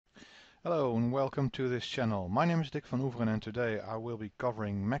Hello and welcome to this channel. My name is Dick van Oeveren and today I will be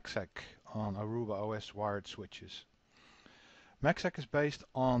covering MacSec on Aruba OS wired switches. MacSec is based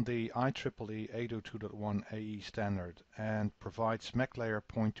on the IEEE 802.1 AE standard and provides MAC layer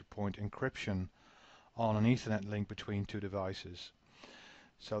point-to-point encryption on an Ethernet link between two devices.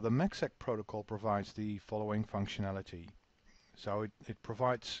 So the MacSec protocol provides the following functionality. So it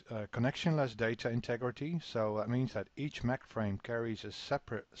provides connectionless data integrity, so that means that each Mac frame carries a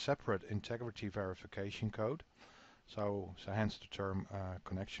separate integrity verification code, so hence the term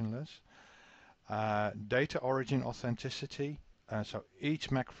connectionless. Data origin authenticity, so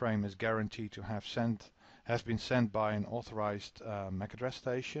each Mac frame is guaranteed to have been sent by an authorized MAC address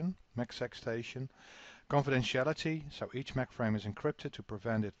station, MacSec station. Confidentiality, so each Mac frame is encrypted to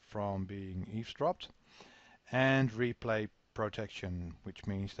prevent it from being eavesdropped. And replay protection, which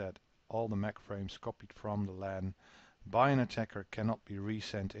means that all the Mac frames copied from the LAN by an attacker cannot be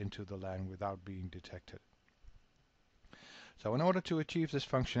resent into the LAN without being detected. So in order to achieve this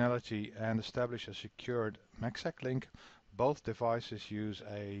functionality and establish a secured MacSec link, both devices use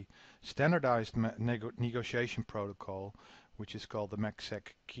a standardized negotiation protocol, which is called the MacSec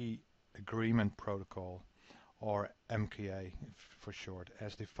Key Agreement Protocol, or MKA for short,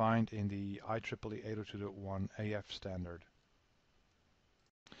 as defined in the IEEE 802.1 AF standard.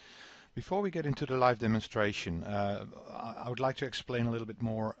 Before we get into the live demonstration, I would like to explain a little bit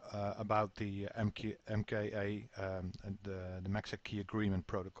more about the MKA and the MacSec Key Agreement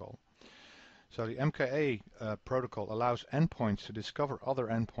Protocol. So the MKA protocol allows endpoints to discover other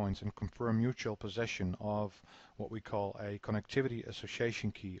endpoints and confirm mutual possession of what we call a connectivity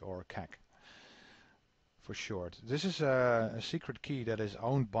association key, or a CAC for short. This is a secret key that is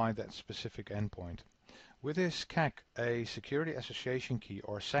owned by that specific endpoint. With this CAC, a security association key,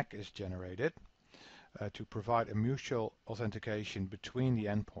 or SAC, is generated to provide a mutual authentication between the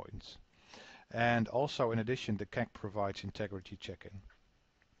endpoints. And also, in addition, the CAC provides integrity checking.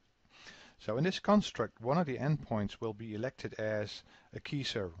 So in this construct, one of the endpoints will be elected as a key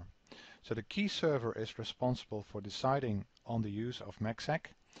server. So the key server is responsible for deciding on the use of MacSec,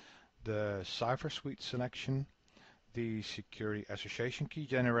 the cipher suite selection, the security association key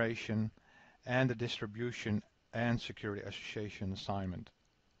generation, and the distribution and security association assignment.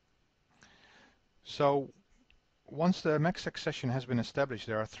 So once the MacSec session has been established,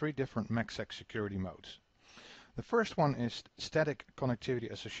 there are three different MacSec security modes. The first one is static connectivity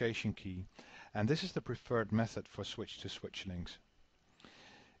association key, and this is the preferred method for switch-to-switch links.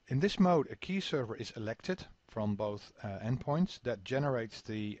 In this mode, a key server is elected from both endpoints that generates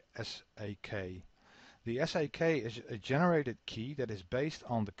the SAK. The SAK is a generated key that is based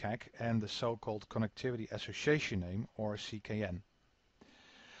on the CAC and the so-called connectivity association name, or CKN.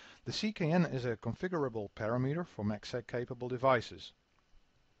 The CKN is a configurable parameter for MacSec capable devices.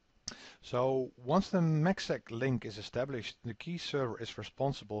 So once the MacSec link is established, the key server is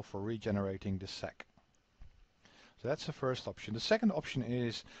responsible for regenerating the SAC. So that's the first option. The second option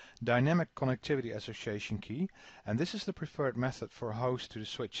is dynamic connectivity association key, and this is the preferred method for host to the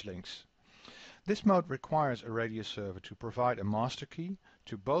switch links. This mode requires a radius server to provide a master key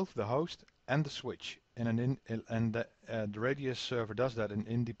to both the host and the switch, and the radius server does that in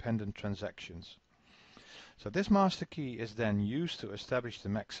independent transactions. So this master key is then used to establish the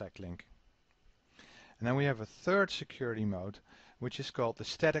MacSec link. And then we have a third security mode, which is called the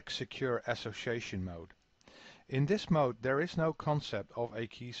static secure association mode. In this mode, there is no concept of a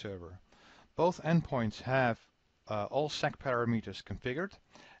key server. Both endpoints have all SAC parameters configured,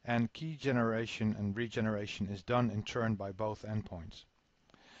 and key generation and regeneration is done in turn by both endpoints.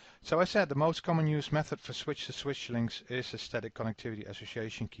 So I said the most common used method for switch-to-switch links is a static connectivity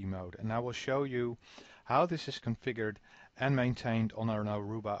association key mode, and I will show you how this is configured and maintained on our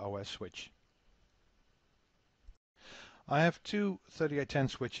Aruba OS switch. I have two 3810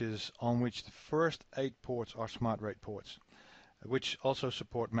 switches on which the first 8 ports are smart rate ports, which also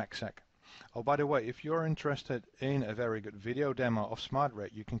support MacSec. Oh, by the way, if you're interested in a very good video demo of smart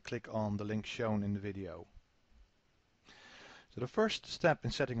rate, you can click on the link shown in the video. So the first step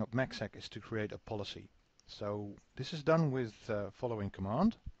in setting up MacSec is to create a policy. So this is done with following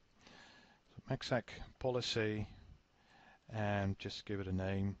command. So MacSec policy, and just give it a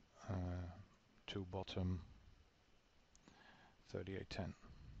name, to bottom 3810.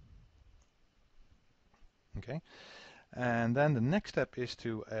 Okay. And then the next step is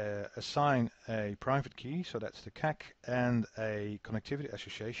to assign a private key, so that's the CAC, and a connectivity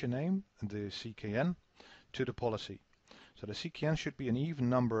association name, the CKN, to the policy. So the CKN should be an even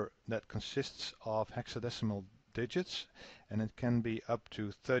number that consists of hexadecimal digits, and it can be up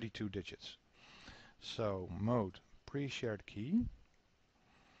to 32 digits. So mode pre-shared key,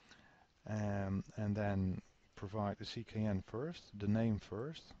 and then provide the CKN first, the name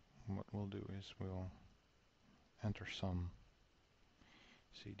first. What we'll do is we'll enter some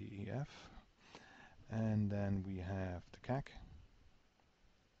CDEF, and then we have the CAC,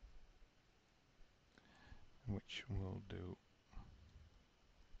 which we'll do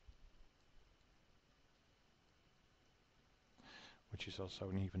which is also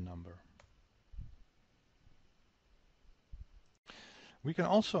an even number. We can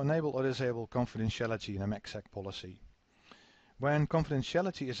also enable or disable confidentiality in a MacSec policy. When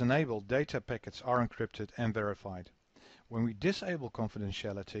confidentiality is enabled, data packets are encrypted and verified. When we disable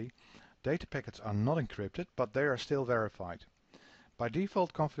confidentiality, data packets are not encrypted, but they are still verified. By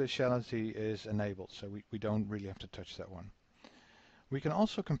default, confidentiality is enabled, so we don't really have to touch that one. We can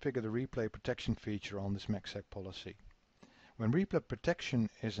also configure the replay protection feature on this MacSec policy. When replay protection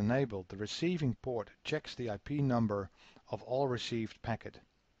is enabled, the receiving port checks the IP number of all received packet.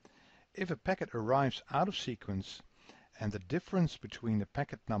 If a packet arrives out of sequence and the difference between the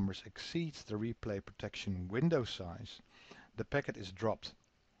packet numbers exceeds the replay protection window size, the packet is dropped.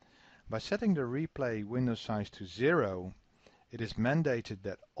 By setting the replay window size to 0, it is mandated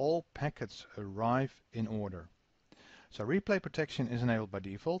that all packets arrive in order. So replay protection is enabled by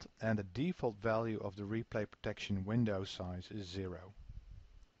default, and the default value of the replay protection window size is 0.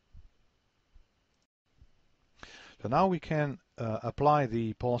 So now we can apply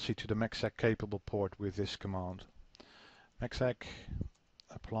the policy to the MacSec capable port with this command. MacSec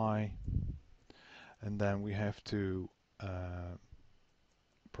apply, and then we have to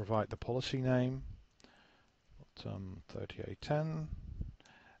provide the policy name, 3810,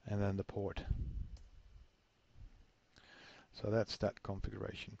 and then the port. So that's that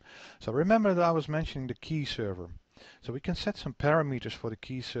configuration. So remember that I was mentioning the key server. So we can set some parameters for the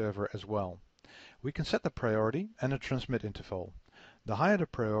key server as well. We can set the priority and the transmit interval. The higher the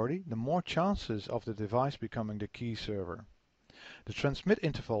priority, the more chances of the device becoming the key server. The transmit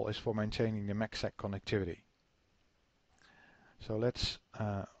interval is for maintaining the MacSec connectivity. So let's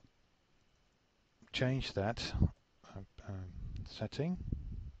change that setting,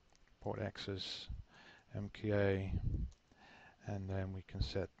 port access, MKA, and then we can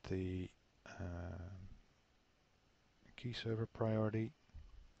set the key server priority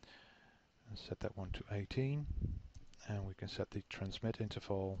and set that one to 18, and we can set the transmit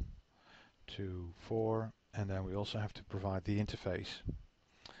interval to 4, and then we also have to provide the interface.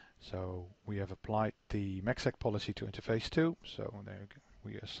 So we have applied the MacSec policy to interface 2, so there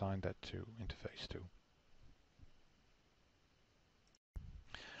we assign that to interface 2.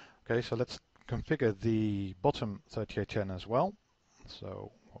 Okay, so let's configure the bottom 3810 as well.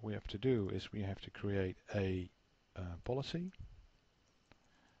 So what we have to do is we have to create a policy.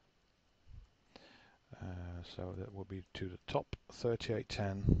 So that will be to the top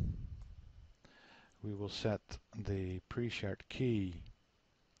 3810. We will set the pre-shared key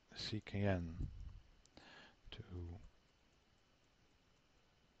CKN to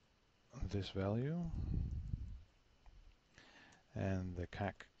this value, and the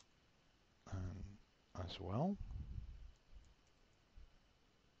CAC as well.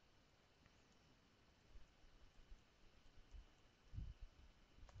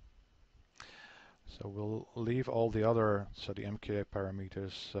 So we'll leave all the other, so the MKA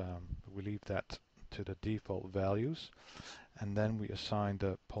parameters, we leave that to the default values, and then we assign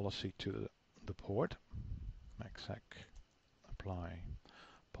the policy to the port. MacSec apply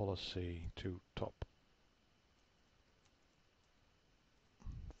policy to top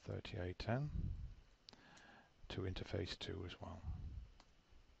 3810 to interface 2 as well.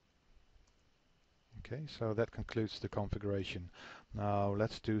 Okay, so that concludes the configuration. Now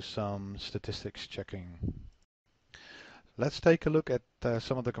let's do some statistics checking. Let's take a look at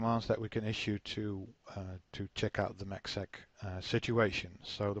some of the commands that we can issue to check out the MacSec situation.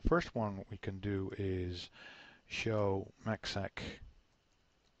 So the first one we can do is show MacSec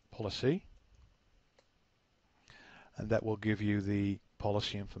policy, and that will give you the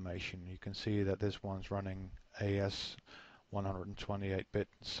policy information. You can see that this one's running AOS 128-bit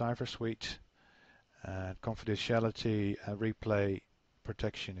cipher suite. Confidentiality replay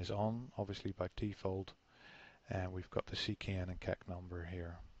protection is on, obviously by default, and we've got the CKN and CAC number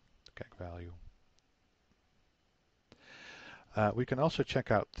here, the CAC value. We can also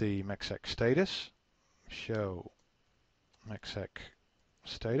check out the MacSec status, show MacSec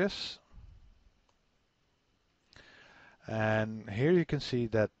status, and here you can see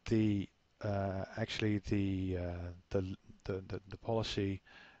that the actually the policy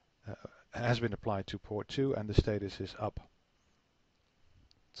has been applied to port 2 and the status is up.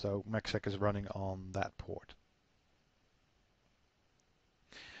 So MacSec is running on that port.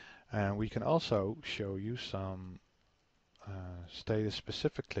 And we can also show you some status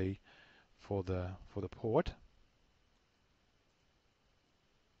specifically for the port.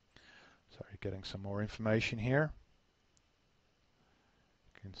 So you're getting some more information here.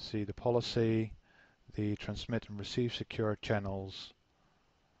 You can see the policy, the transmit and receive secure channels,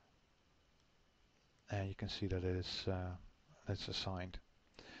 and you can see that it is it's assigned.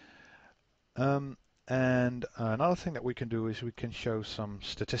 And another thing that we can do is we can show some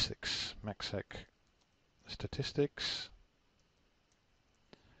statistics, MacSec statistics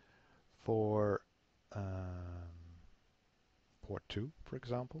for port 2, for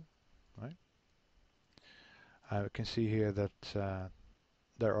example. Right? We can see here that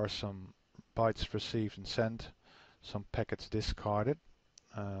there are some bytes received and sent, some packets discarded.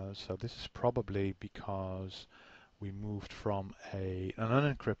 So this is probably because we moved from an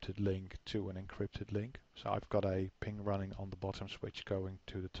unencrypted link to an encrypted link. So I've got a ping running on the bottom switch going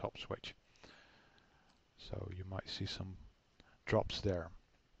to the top switch. So you might see some drops there.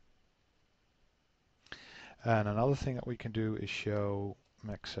 And another thing that we can do is show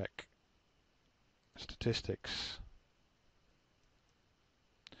MacSec statistics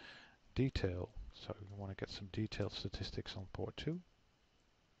detail. So we want to get some detailed statistics on port 2.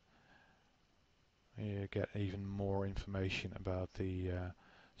 You get even more information about the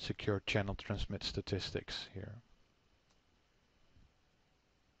secure channel transmit statistics here.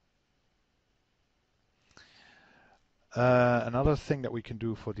 Another thing that we can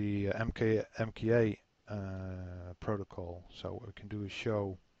do for the MKA protocol, so what we can do is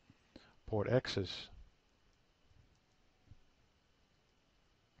show port access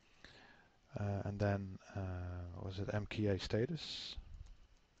and then was it MKA status?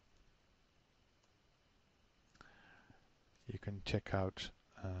 You can check out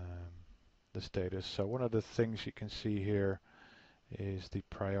the status. So one of the things you can see here is the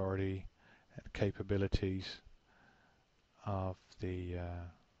priority and capabilities of the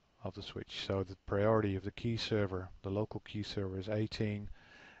switch. So the priority of the key server, the local key server, is 18,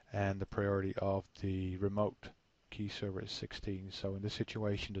 and the priority of the remote key server is 16. So in this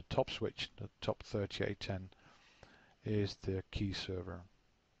situation, the top switch, the top 3810, is the key server.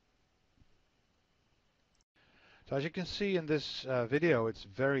 So as you can see in this video, it's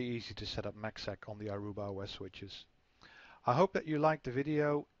very easy to set up MacSec on the Aruba OS switches. I hope that you liked the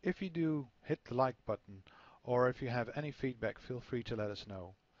video. If you do, hit the like button, or if you have any feedback, feel free to let us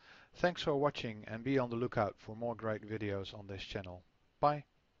know. Thanks for watching, and be on the lookout for more great videos on this channel. Bye.